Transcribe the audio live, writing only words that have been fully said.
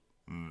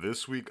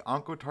This week,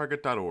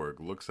 Oncotarget.org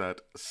looks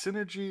at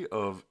synergy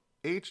of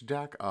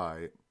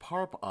HDAC-I,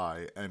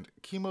 PARP-I, and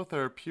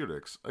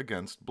chemotherapeutics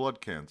against blood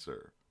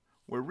cancer,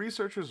 where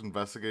researchers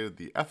investigated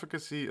the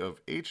efficacy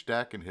of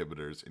HDAC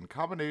inhibitors in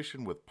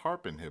combination with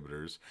PARP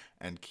inhibitors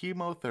and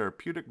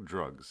chemotherapeutic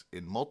drugs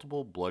in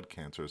multiple blood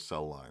cancer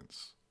cell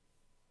lines.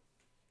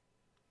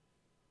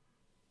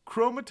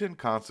 Chromatin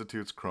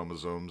constitutes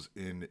chromosomes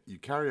in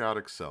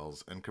eukaryotic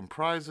cells and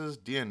comprises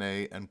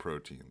DNA and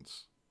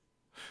proteins.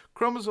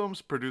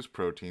 Chromosomes produce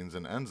proteins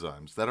and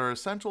enzymes that are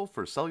essential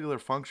for cellular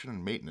function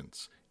and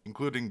maintenance,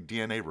 including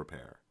DNA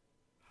repair.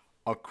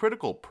 A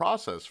critical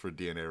process for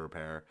DNA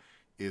repair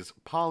is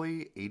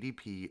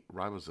poly-ADP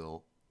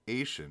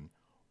ribosylation,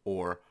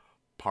 or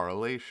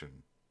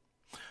PARylation.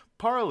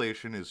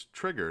 PARylation is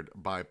triggered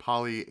by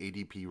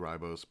poly-ADP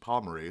ribose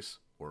polymerase,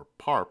 or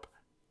PARP,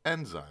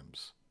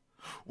 enzymes.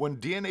 When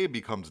DNA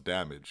becomes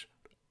damaged,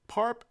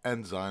 PARP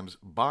enzymes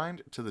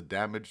bind to the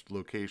damaged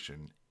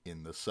location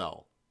in the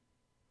cell.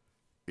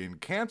 In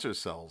cancer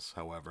cells,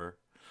 however,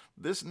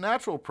 this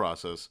natural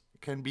process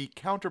can be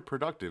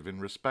counterproductive in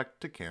respect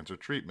to cancer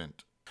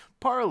treatment.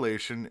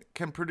 PARylation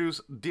can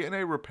produce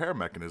DNA repair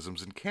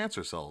mechanisms in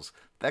cancer cells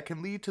that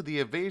can lead to the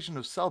evasion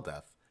of cell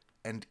death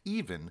and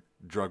even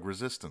drug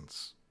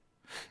resistance.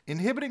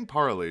 Inhibiting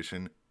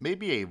PARylation may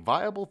be a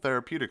viable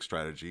therapeutic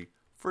strategy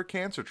for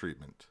cancer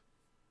treatment.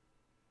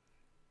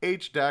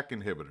 HDAC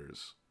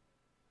inhibitors.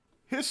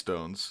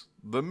 Histones,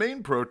 the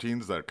main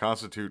proteins that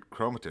constitute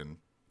chromatin,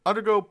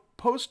 undergo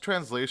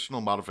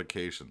post-translational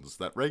modifications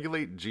that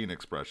regulate gene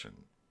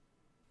expression.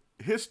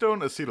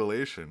 Histone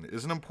acetylation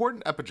is an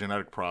important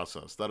epigenetic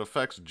process that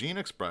affects gene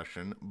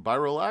expression by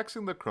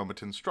relaxing the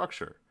chromatin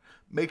structure,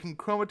 making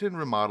chromatin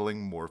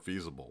remodeling more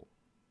feasible.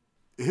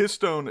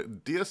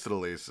 Histone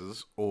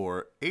deacetylases,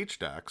 or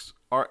HDACs,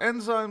 are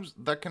enzymes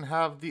that can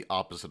have the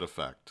opposite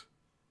effect.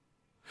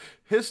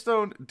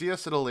 Histone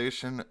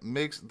deacetylation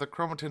makes the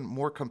chromatin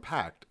more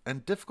compact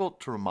and difficult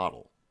to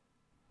remodel.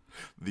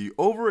 The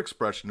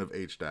overexpression of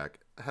HDAC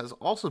has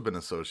also been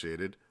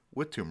associated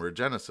with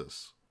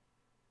tumorigenesis.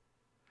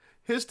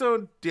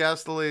 Histone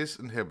deacetylase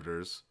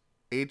inhibitors,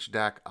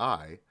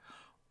 HDAC-I,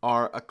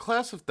 are a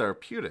class of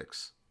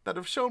therapeutics that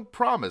have shown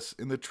promise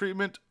in the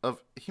treatment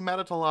of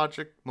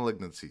hematologic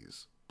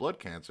malignancies, blood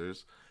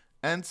cancers,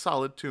 and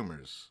solid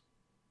tumors.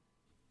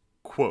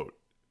 Quote,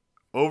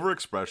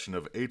 overexpression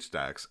of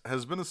HDACs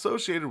has been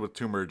associated with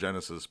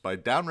tumorigenesis by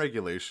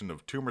downregulation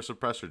of tumor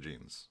suppressor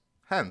genes.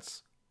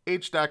 Hence,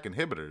 HDAC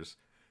inhibitors,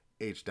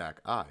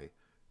 HDAC-I,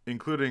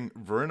 including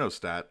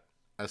vorinostat,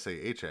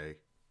 SAHA,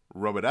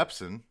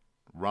 romidepsin,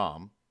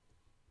 ROM,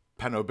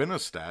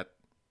 panobinostat,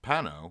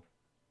 PANO,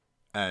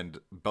 and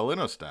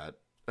belinostat,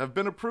 have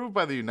been approved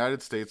by the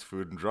United States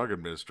Food and Drug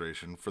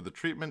Administration for the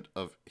treatment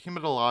of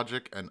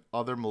hematologic and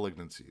other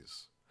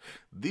malignancies.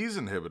 These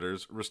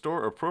inhibitors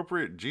restore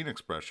appropriate gene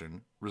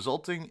expression,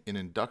 resulting in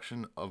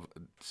induction of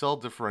cell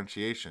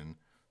differentiation,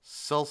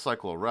 cell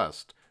cycle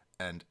arrest,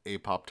 and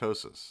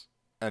apoptosis.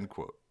 End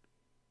quote.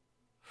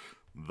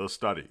 The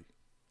study.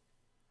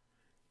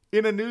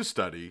 In a new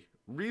study,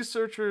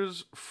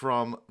 researchers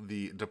from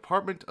the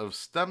Department of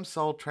Stem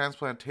Cell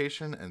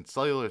Transplantation and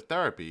Cellular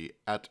Therapy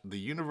at the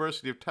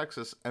University of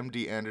Texas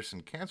MD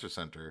Anderson Cancer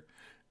Center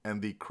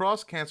and the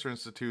Cross Cancer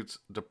Institute's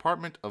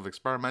Department of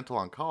Experimental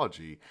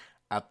Oncology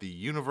at the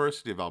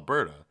University of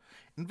Alberta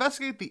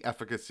investigate the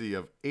efficacy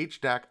of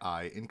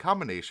HDAC-I in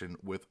combination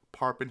with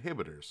PARP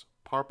inhibitors,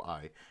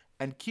 PARP-I,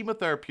 and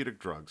chemotherapeutic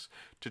drugs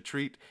to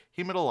treat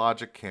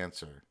hematologic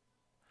cancer.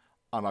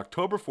 On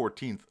October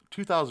 14,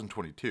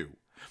 2022,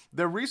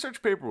 their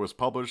research paper was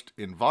published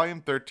in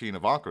Volume 13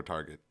 of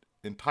Oncotarget,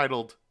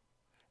 entitled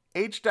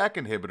HDAC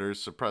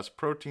Inhibitors Suppress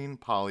Protein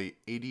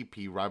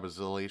Poly-ADP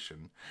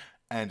Ribosylation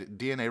and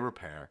DNA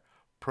Repair,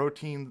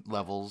 Protein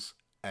Levels,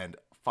 and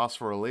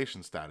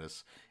Phosphorylation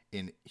Status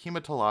in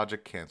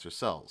Hematologic Cancer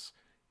Cells.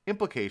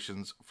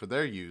 Implications for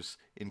their use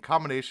in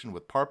combination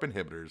with PARP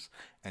inhibitors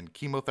and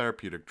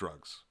chemotherapeutic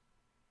drugs.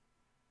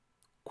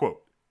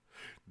 Quote,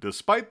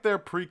 despite their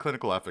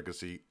preclinical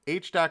efficacy,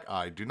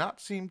 HDAC-I do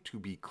not seem to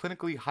be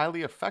clinically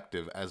highly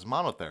effective as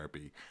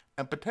monotherapy,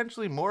 and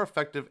potentially more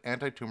effective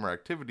anti-tumor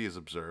activity is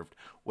observed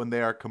when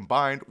they are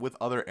combined with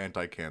other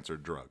anti-cancer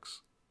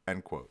drugs.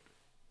 End quote.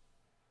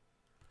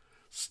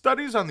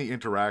 Studies on the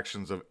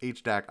interactions of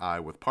HDAC-I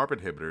with PARP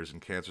inhibitors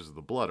in cancers of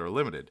the blood are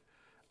limited,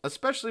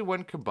 especially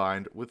when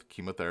combined with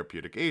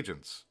chemotherapeutic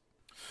agents.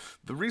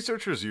 The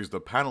researchers used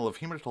a panel of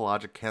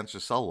hematologic cancer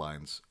cell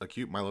lines,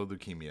 acute myeloid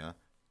leukemia,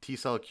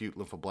 T-cell acute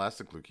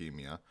lymphoblastic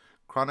leukemia,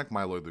 chronic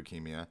myeloid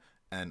leukemia,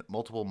 and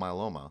multiple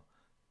myeloma,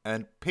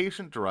 and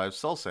patient-derived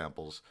cell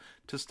samples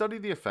to study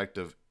the effect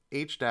of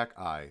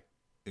HDAC-I,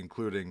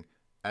 including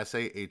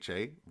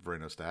SAHA,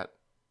 vorinostat,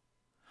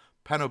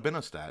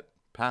 panobinostat,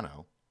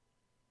 PANO,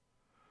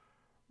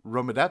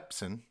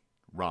 romidepsin,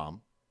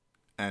 ROM,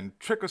 and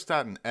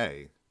trichostatin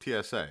A,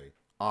 TSA,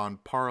 on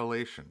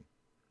PARylation.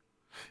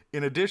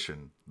 In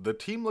addition, the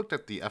team looked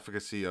at the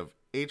efficacy of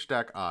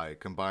HDAC-I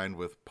combined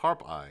with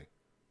PARP-I,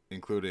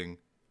 including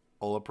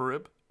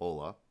olaparib,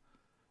 OLA,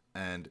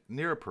 and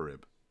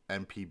niraparib,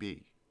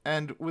 MPB,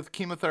 and with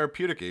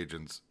chemotherapeutic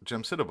agents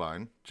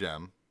gemcitabine,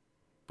 GEM,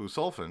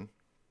 busulfan,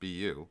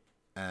 BU,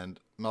 and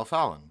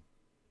melphalan,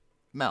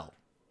 MEL.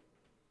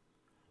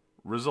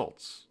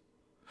 Results.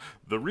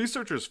 The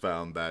researchers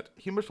found that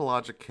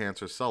hematologic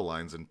cancer cell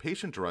lines in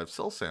patient-derived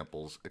cell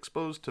samples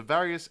exposed to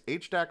various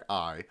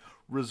HDAC-I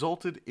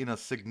resulted in a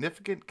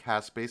significant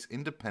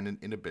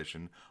caspase-independent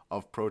inhibition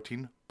of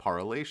protein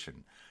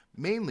PARylation,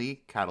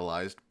 mainly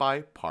catalyzed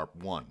by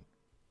PARP1.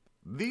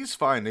 These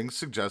findings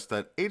suggest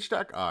that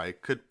HDAC-I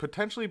could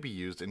potentially be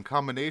used in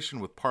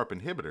combination with PARP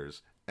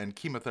inhibitors and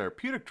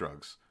chemotherapeutic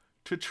drugs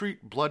to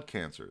treat blood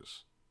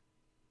cancers.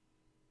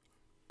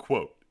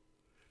 Quote,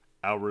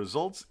 "Our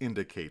results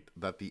indicate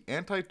that the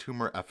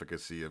anti-tumor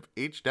efficacy of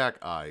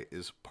HDAC-I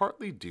is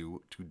partly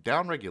due to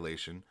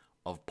downregulation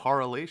of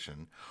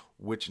PARylation,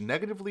 which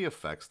negatively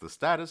affects the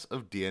status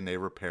of DNA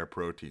repair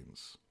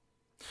proteins.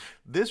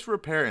 This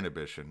repair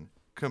inhibition,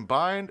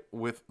 combined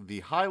with the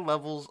high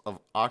levels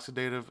of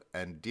oxidative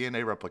and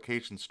DNA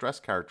replication stress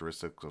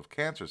characteristics of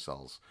cancer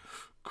cells,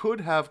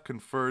 could have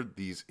conferred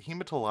these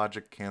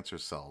hematologic cancer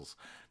cells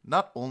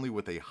not only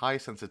with a high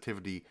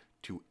sensitivity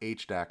to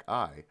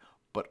HDAC-I,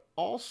 but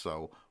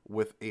also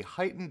with a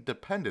heightened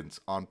dependence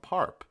on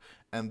PARP,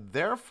 and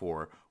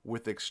therefore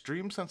with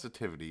extreme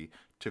sensitivity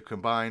to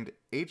combined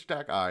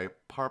HDAC-I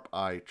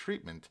PARP-I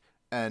treatment,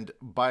 and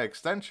by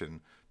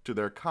extension to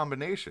their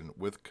combination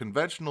with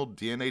conventional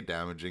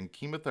DNA-damaging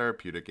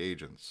chemotherapeutic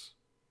agents.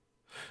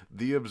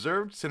 The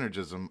observed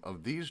synergism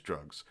of these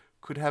drugs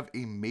could have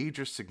a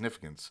major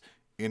significance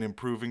in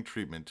improving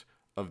treatment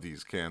of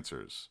these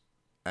cancers."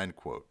 End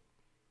quote.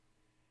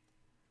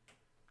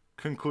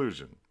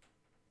 Conclusion.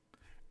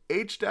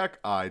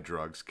 HDAC-I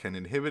drugs can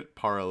inhibit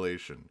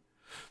PARylation.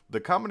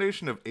 The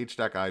combination of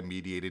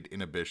HDAC-I-mediated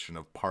inhibition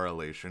of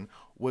PARylation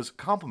was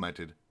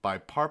complemented by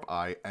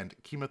PARP-I and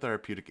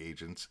chemotherapeutic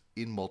agents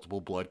in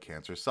multiple blood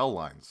cancer cell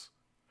lines.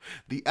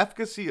 The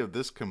efficacy of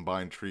this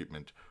combined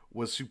treatment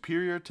was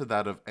superior to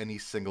that of any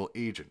single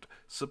agent,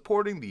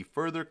 supporting the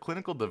further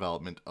clinical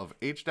development of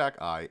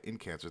HDAC-I in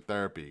cancer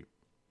therapy.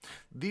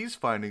 These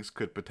findings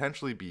could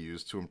potentially be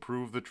used to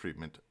improve the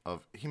treatment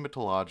of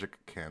hematologic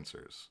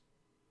cancers.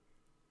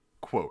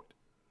 Quote,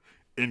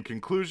 "In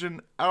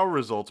conclusion, our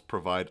results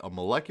provide a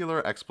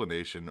molecular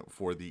explanation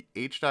for the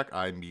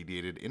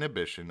HDAC-I-mediated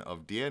inhibition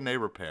of DNA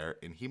repair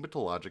in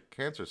hematologic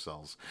cancer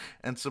cells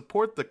and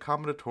support the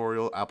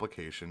combinatorial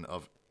application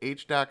of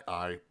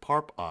HDAC-I,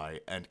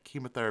 PARP-I, and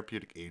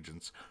chemotherapeutic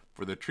agents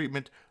for the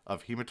treatment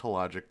of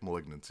hematologic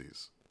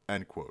malignancies."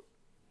 End quote.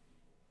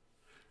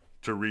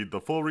 To read the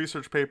full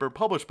research paper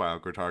published by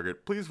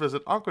OncoTarget, please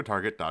visit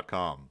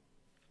oncotarget.com.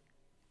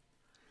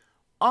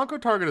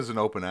 OncoTarget is an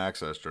open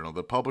access journal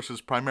that publishes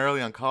primarily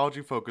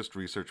oncology-focused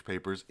research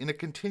papers in a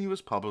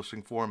continuous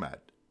publishing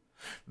format.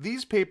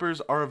 These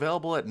papers are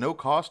available at no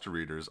cost to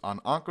readers on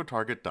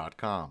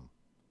oncotarget.com.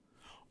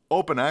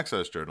 Open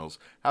access journals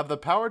have the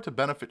power to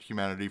benefit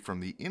humanity from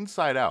the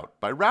inside out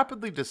by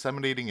rapidly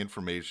disseminating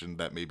information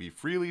that may be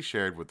freely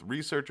shared with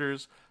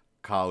researchers,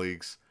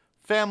 colleagues,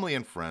 family,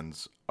 and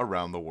friends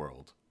around the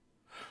world.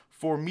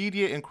 For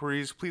media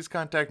inquiries, please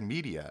contact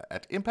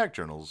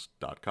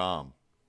media@impactjournals.com.